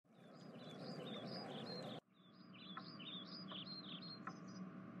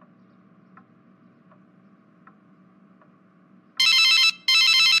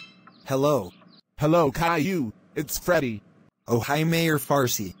Hello. Hello, Caillou. It's Freddy. Oh, hi, Mayor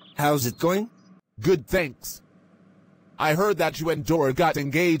Farsi. How's it going? Good, thanks. I heard that you and Dora got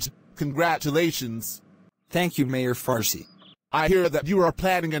engaged. Congratulations. Thank you, Mayor Farsi. I hear that you are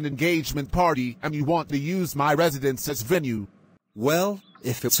planning an engagement party and you want to use my residence as venue. Well,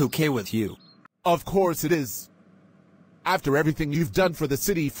 if it's okay with you. Of course it is. After everything you've done for the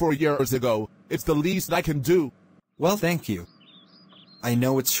city 4 years ago, it's the least I can do. Well, thank you. I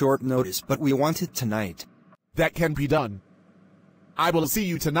know it's short notice, but we want it tonight. That can be done. I will see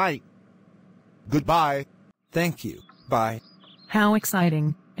you tonight. Goodbye. Thank you. Bye. How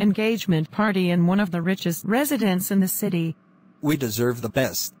exciting. Engagement party in one of the richest residences in the city. We deserve the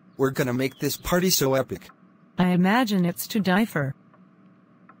best. We're gonna make this party so epic. I imagine it's to die for.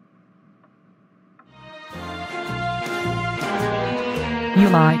 You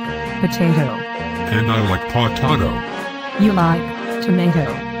like potato. And I like potato. You like tomato.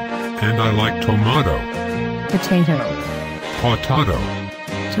 And I like tomato. Potato. Potato.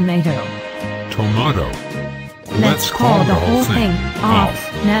 Tomato. Tomato. Let's call the whole thing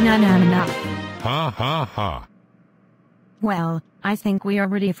off. Na na na na na. Ha ha ha. Well, I think we are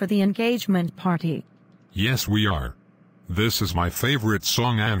ready for the engagement party. Yes, we are. This is my favorite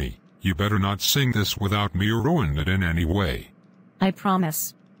song, Annie. You better not sing this without me or ruin it in any way. I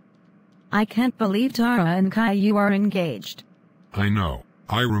promise. I can't believe Tara and Caillou are engaged. I know.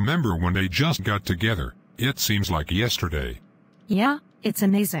 I remember when they just got together. It seems like yesterday. Yeah, it's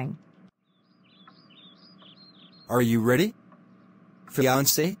amazing. Are you ready?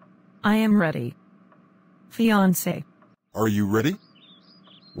 Fiancé? I am ready. Fiancé. Are you ready?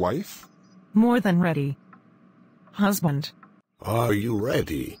 Wife? More than ready. Husband. Are you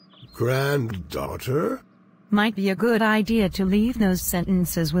ready, granddaughter? Might be a good idea to leave those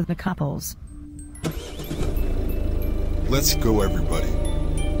sentences with the couples. Let's go, everybody.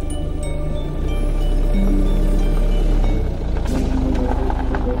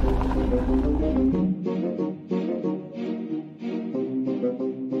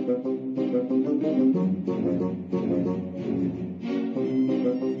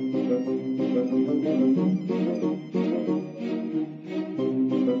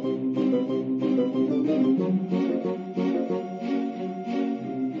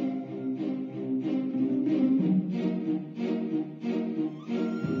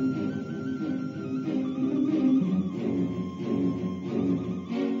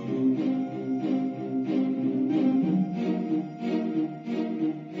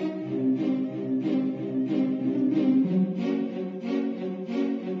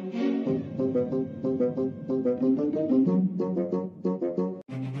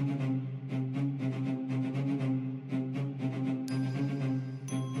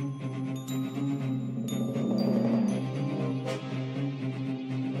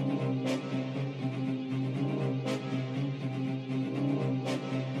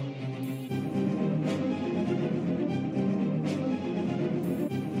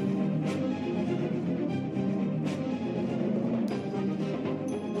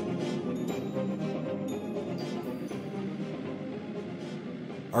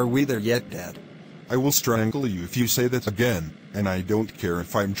 Are we there yet, Dad? I will strangle you if you say that again, and I don't care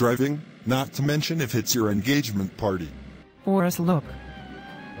if I'm driving, not to mention if it's your engagement party. Boris, look.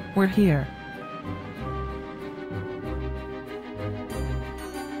 We're here.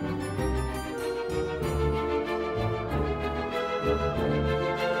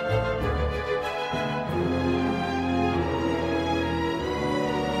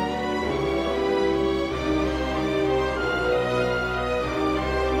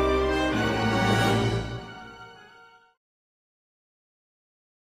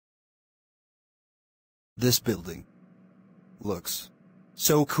 This building looks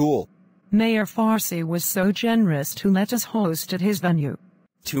so cool. Mayor Farsi was so generous to let us host at his venue.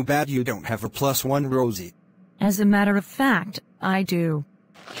 Too bad you don't have a +1, Rosie. As a matter of fact, I do.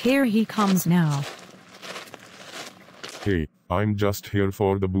 Here he comes now. Hey, I'm just here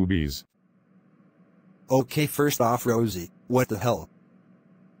for the boobies. Okay, first off, Rosie, what the hell?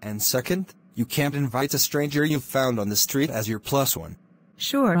 And second, you can't invite a stranger you found on the street as your +1.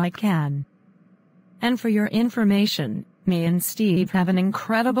 Sure I can. And for your information, me and Steve have an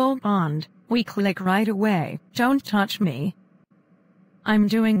incredible bond. We click right away. Don't touch me. I'm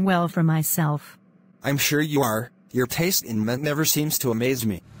doing well for myself. I'm sure you are. Your taste in men never seems to amaze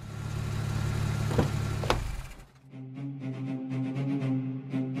me.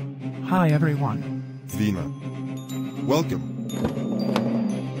 Hi everyone. Vina. Welcome.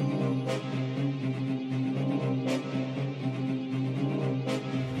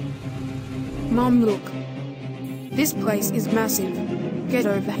 Mom, look. This place is massive. Get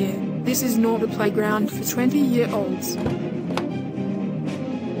over here. This is not a playground for 20-year-olds.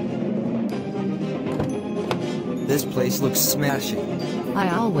 This place looks smashing.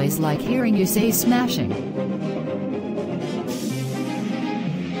 I always like hearing you say smashing.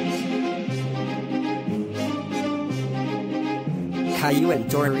 Caillou and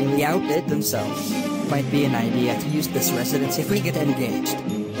Dora really outdid themselves. Might be an idea to use this residence if we get engaged.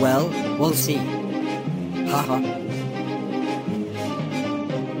 Well, we'll see. Haha.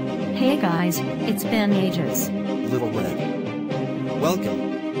 Hey guys, it's been ages. Little Red. Welcome.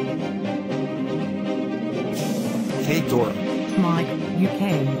 Hey Dora. Mike, you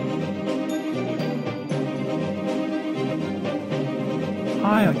came.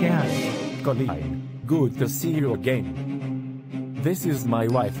 Hi again. Colleen, good to see you again. This is my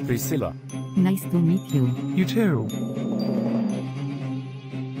wife Priscilla. Nice to meet you. You too.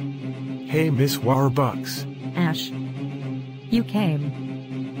 Hey, Miss Warbucks. Ash. You came.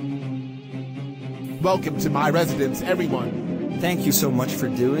 Welcome to my residence, everyone. Thank you so much for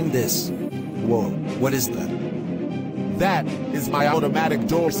doing this. Whoa, what is that? That is my automatic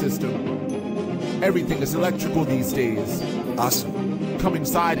door system. Everything is electrical these days. Awesome. Come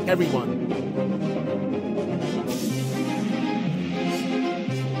inside, everyone.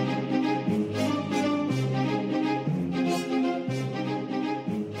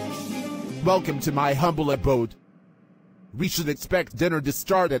 Welcome to my humble abode. We should expect dinner to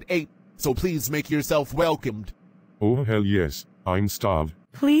start at 8, so please make yourself welcomed. Oh hell yes, I'm starved.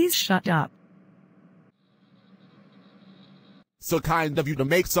 Please shut up. So kind of you to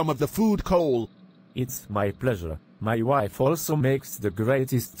make some of the food, Cole. It's my pleasure. My wife also makes the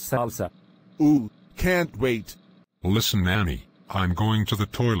greatest salsa. Ooh, can't wait. Listen, Annie, I'm going to the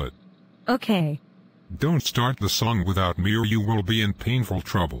toilet. Okay. Don't start the song without me or you will be in painful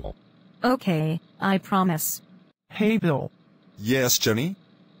trouble. Okay, I promise. Hey Bill. Yes, Jenny?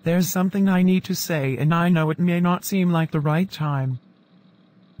 There's something I need to say and I know it may not seem like the right time.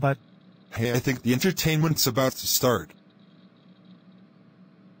 But... Hey, I think the entertainment's about to start.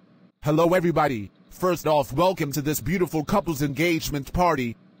 Hello everybody. First off, welcome to this beautiful couple's engagement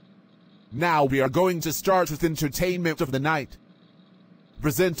party. Now we are going to start with entertainment of the night.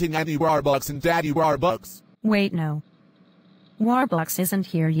 Presenting Annie Warbucks and Daddy Warbucks. Wait, no. Warbucks isn't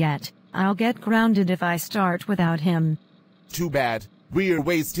here yet. I'll get grounded if I start without him. Too bad. We're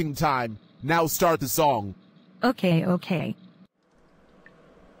wasting time. Now start the song. Okay.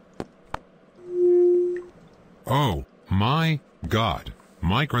 Oh, my God.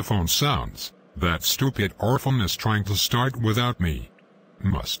 Microphone sounds. That stupid orphan is trying to start without me.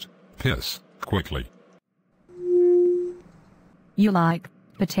 Must piss quickly. You like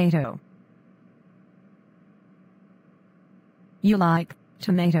potato. You like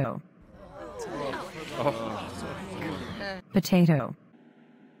tomato. Potato.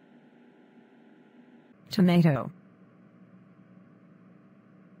 Tomato.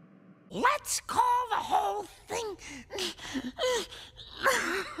 Let's call the whole thing.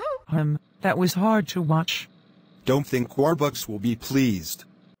 That was hard to watch. Don't think Warbucks will be pleased.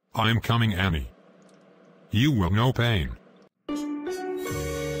 I'm coming, Annie. You will know pain.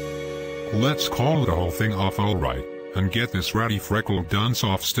 Let's call the whole thing off, alright, and get this ratty freckled dunce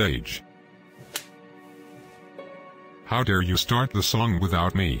off stage. How dare you start the song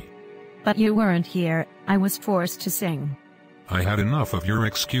without me? But you weren't here, I was forced to sing. I had enough of your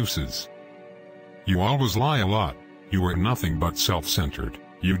excuses. You always lie a lot. You are nothing but self-centered.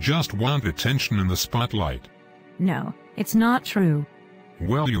 You just want attention in the spotlight. No, it's not true.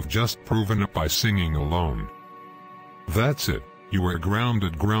 Well, you've just proven it by singing alone. That's it. You were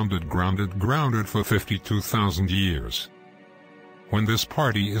grounded for 52,000 years. When this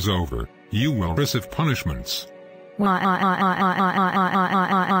party is over, you will receive punishments.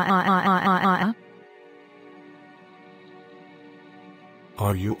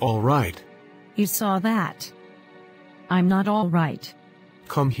 Are you all right? You saw that. I'm not all right.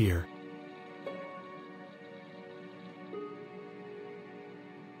 Come here.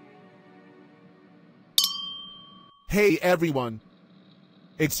 Hey everyone.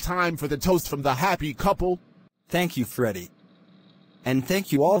 It's time for the toast from the happy couple. Thank you, Freddy. And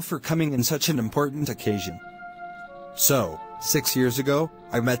thank you all for coming in such an important occasion. So, 6 years ago,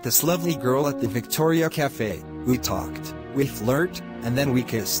 I met this lovely girl at the Victoria Cafe. We talked, we flirted, and then we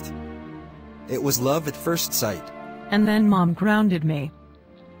kissed. It was love at first sight. And then Mom grounded me.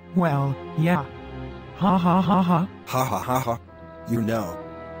 Well, yeah. Ha ha ha ha. Ha ha ha ha. You know.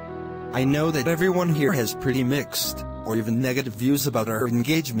 I know that everyone here has pretty mixed, or even negative views about our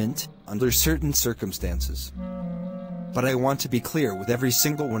engagement, under certain circumstances. But I want to be clear with every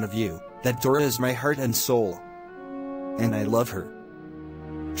single one of you, that Dora is my heart and soul. And I love her.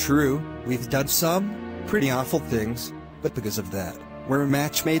 True, we've done some pretty awful things, but because of that, we're a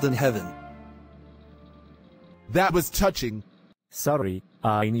match made in heaven. That was touching. Sorry,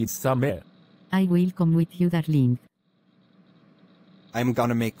 I need some air. I will come with you, darling. I'm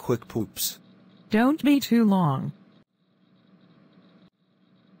gonna make quick poops. Don't be too long.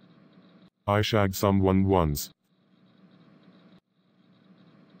 I shagged someone once.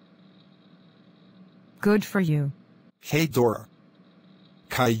 Good for you. Hey Dora.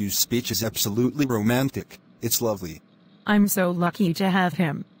 Caillou's speech is absolutely romantic. It's lovely. I'm so lucky to have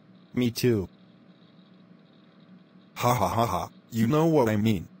him. Me too. Ha ha ha ha, you know what I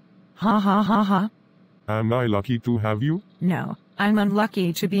mean. Ha ha ha ha. Am I lucky to have you? No, I'm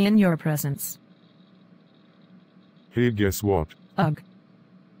unlucky to be in your presence. Hey, guess what? Ugh.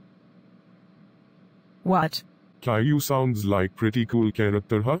 What? Caillou sounds like pretty cool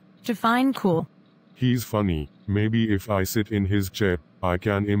character, huh? Define cool. He's funny. Maybe if I sit in his chair, I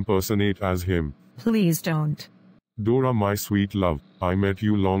can impersonate as him. Please don't. Dora, my sweet love, I met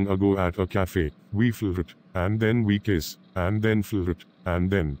you long ago at a cafe. We flirt, and then we kiss, and then flirt,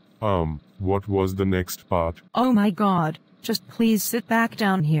 and then, what was the next part? Oh my god, just please sit back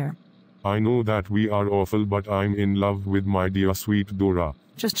down here. I know that we are awful, but I'm in love with my dear sweet Dora.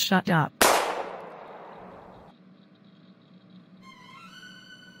 Just shut up.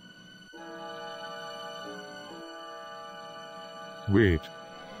 Wait.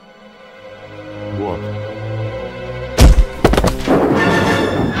 What?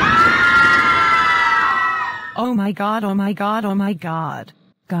 Oh my god, oh my god, oh my god.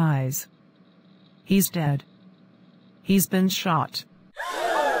 Guys. He's dead. He's been shot.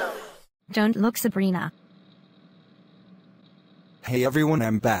 Don't look, Sabrina. Hey everyone,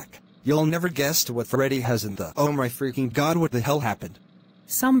 I'm back. You'll never guess what Freddy has in the— oh my freaking god, what the hell happened?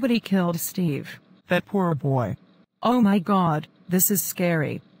 Somebody killed Steve. That poor boy. Oh my god, this is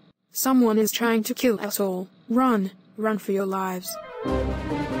scary. Someone is trying to kill us all. Run. Run for your lives.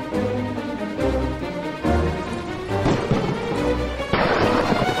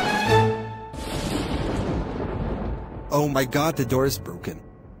 Oh my god, the door is broken.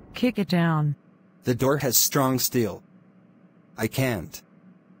 Kick it down. The door has strong steel. I can't.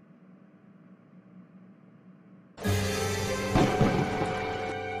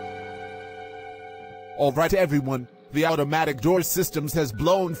 Alright everyone, the automatic door systems has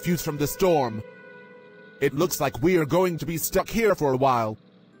blown fuse from the storm. It looks like we are going to be stuck here for a while.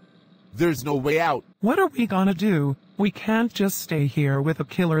 There's no way out. What are we gonna do? We can't just stay here with a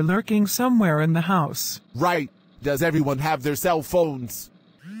killer lurking somewhere in the house. Right. Does everyone have their cell phones?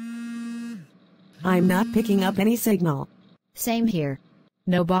 I'm not picking up any signal. Same here.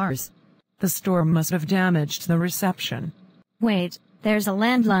 No bars. The storm must have damaged the reception. Wait, there's a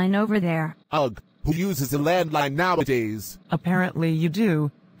landline over there. Ugh, who uses a landline nowadays? Apparently you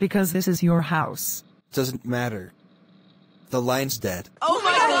do, because this is your house. Doesn't matter. The line's dead. Oh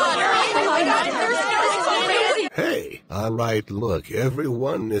my god! Oh my god! Hey, alright, look,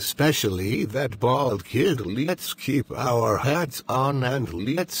 everyone, especially that bald kid, let's keep our hats on and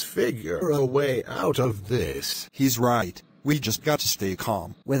let's figure a way out of this. He's right. We just got to stay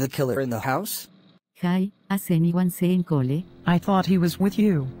calm. With a killer in the house? Hi, has anyone seen Cole? I thought he was with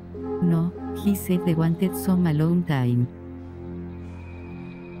you. No, he said they wanted some alone time.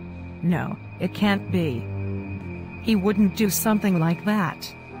 No, it can't be. He wouldn't do something like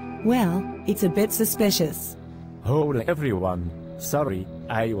that. Well, it's a bit suspicious. Oh everyone, sorry,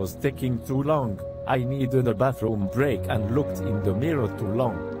 I was taking too long. I needed a bathroom break and looked in the mirror too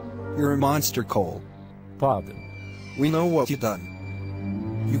long. You're a monster, Cole. Pardon. We know what you've done.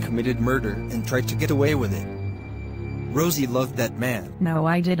 You committed murder and tried to get away with it. Rosie loved that man. No,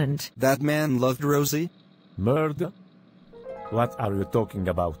 I didn't. That man loved Rosie? Murder? What are you talking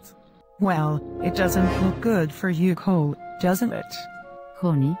about? Well, it doesn't look good for you, Cole, doesn't it?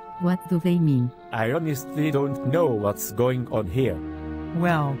 Honey, what do they mean? I honestly don't know what's going on here.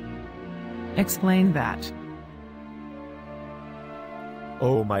 Well, explain that.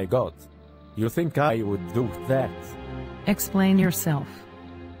 Oh my god. You think I would do that? Explain yourself.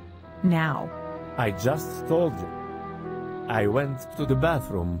 Now. I just told you. I went to the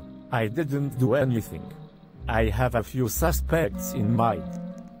bathroom. I didn't do anything. I have a few suspects in mind.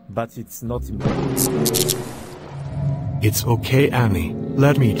 But it's not important. It's okay, Annie.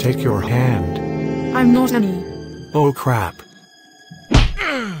 Let me take your hand. I'm not Annie. Oh crap.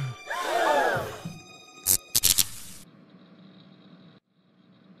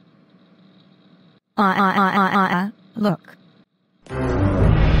 Look.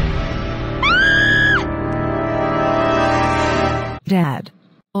 Dad.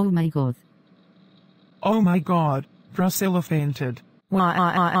 Oh my god. Oh my god, Drusilla fainted.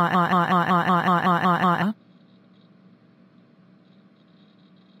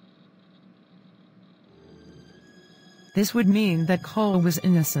 This would mean that Cole was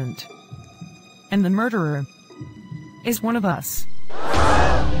innocent. And the murderer is one of us.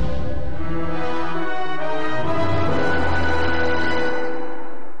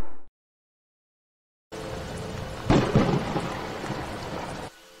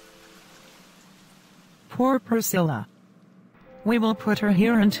 Poor Priscilla. We will put her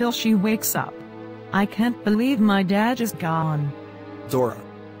here until she wakes up. I can't believe my dad is gone. Dora.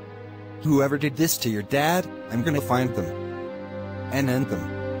 Whoever did this to your dad, I'm gonna find them. And end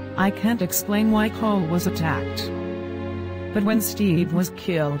them. I can't explain why Cole was attacked. But when Steve was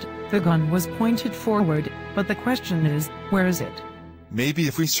killed, the gun was pointed forward, but the question is, where is it? Maybe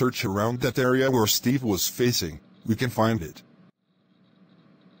if we search around that area where Steve was facing, we can find it.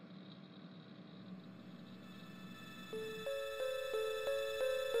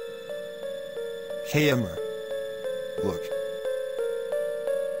 Hey Emmer. Look.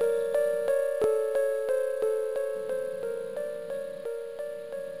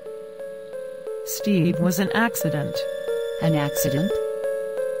 Steve was an accident. An accident?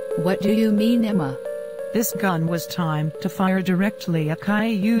 What do you mean, Emma? This gun was timed to fire directly at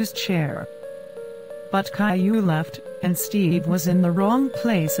Caillou's chair. But Caillou left, and Steve was in the wrong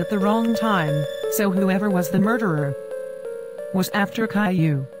place at the wrong time, so whoever was the murderer was after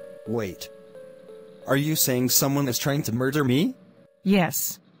Caillou. Wait. Are you saying someone is trying to murder me?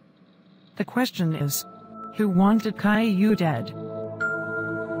 Yes. The question is, who wanted Caillou dead?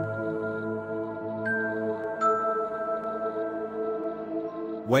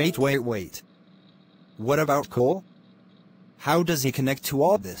 Wait. What about Cole? How does he connect to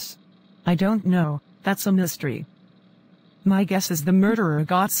all this? I don't know, that's a mystery. My guess is the murderer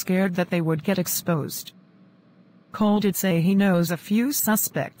got scared that they would get exposed. Cole did say he knows a few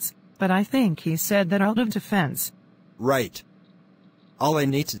suspects, but I think he said that out of defense. Right. All I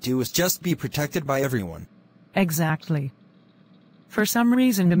need to do is just be protected by everyone. Exactly. For some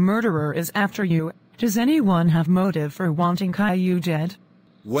reason the murderer is after you. Does anyone have motive for wanting Caillou dead?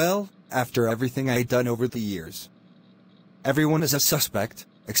 Well, after everything I've done over the years. Everyone is a suspect,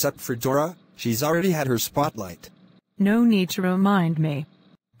 except for Dora. She's already had her spotlight. No need to remind me.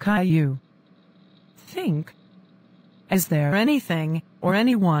 Caillou. Think. Is there anything, or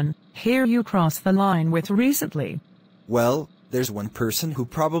anyone, here you crossed the line with recently? Well, there's one person who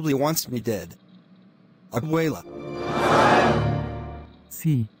probably wants me dead. Abuela.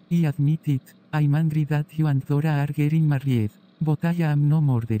 Sí, I admit it. I'm angry that you and Dora are getting married, but I am no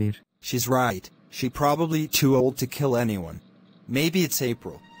murderer. She's right. She's probably too old to kill anyone. Maybe it's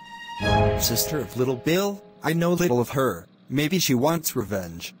April. Sister of Little Bill? I know little of her. Maybe she wants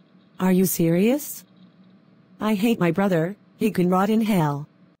revenge. Are you serious? I hate my brother. He can rot in hell.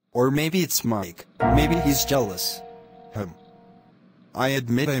 Or maybe it's Mike. Maybe he's jealous. I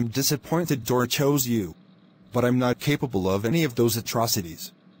admit I'm disappointed Dora chose you. But I'm not capable of any of those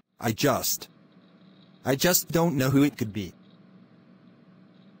atrocities. I just don't know who it could be.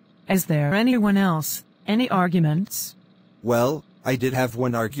 Is there anyone else? Any arguments? Well, I did have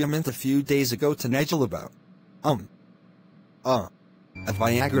one argument a few days ago to Nigel about. A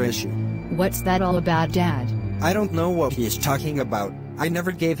Viagra issue. What's that all about, Dad? I don't know what he is talking about. I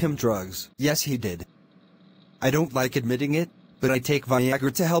never gave him drugs. Yes, he did. I don't like admitting it, but I take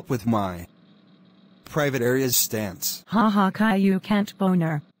Viagra to help with my private areas stance. Haha, Caillou can't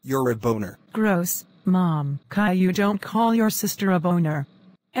boner. You're a boner. Gross. Mom, Caillou, don't call your sister a boner.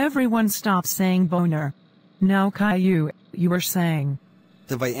 Everyone stop saying boner. Now Caillou, you were saying.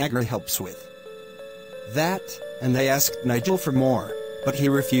 The Viagra helps with that, and they asked Nigel for more, but he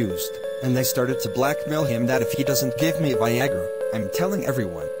refused, and they started to blackmail him that if he doesn't give me Viagra, I'm telling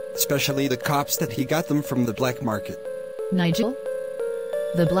everyone, especially the cops, that he got them from the black market. Nigel?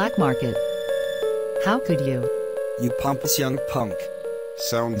 The black market? How could you? You pompous young punk.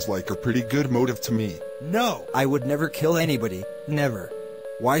 Sounds like a pretty good motive to me. No! I would never kill anybody. Never.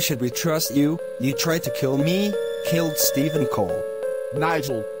 Why should we trust you? You tried to kill me, killed Stephen Cole.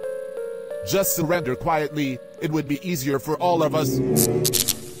 Nigel, just surrender quietly. It would be easier for all of us.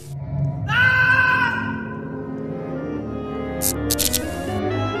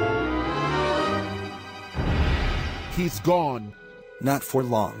 He's gone. Not for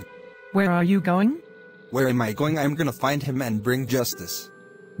long. Where are you going? Where am I going? I'm gonna find him and bring justice.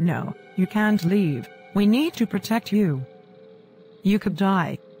 No, you can't leave. We need to protect you. You could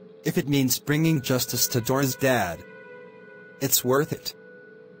die. If it means bringing justice to Dora's dad, it's worth it.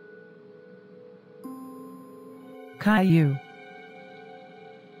 Caillou.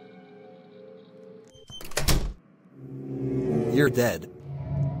 You're dead.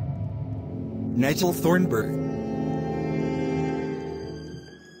 Nigel Thornburg.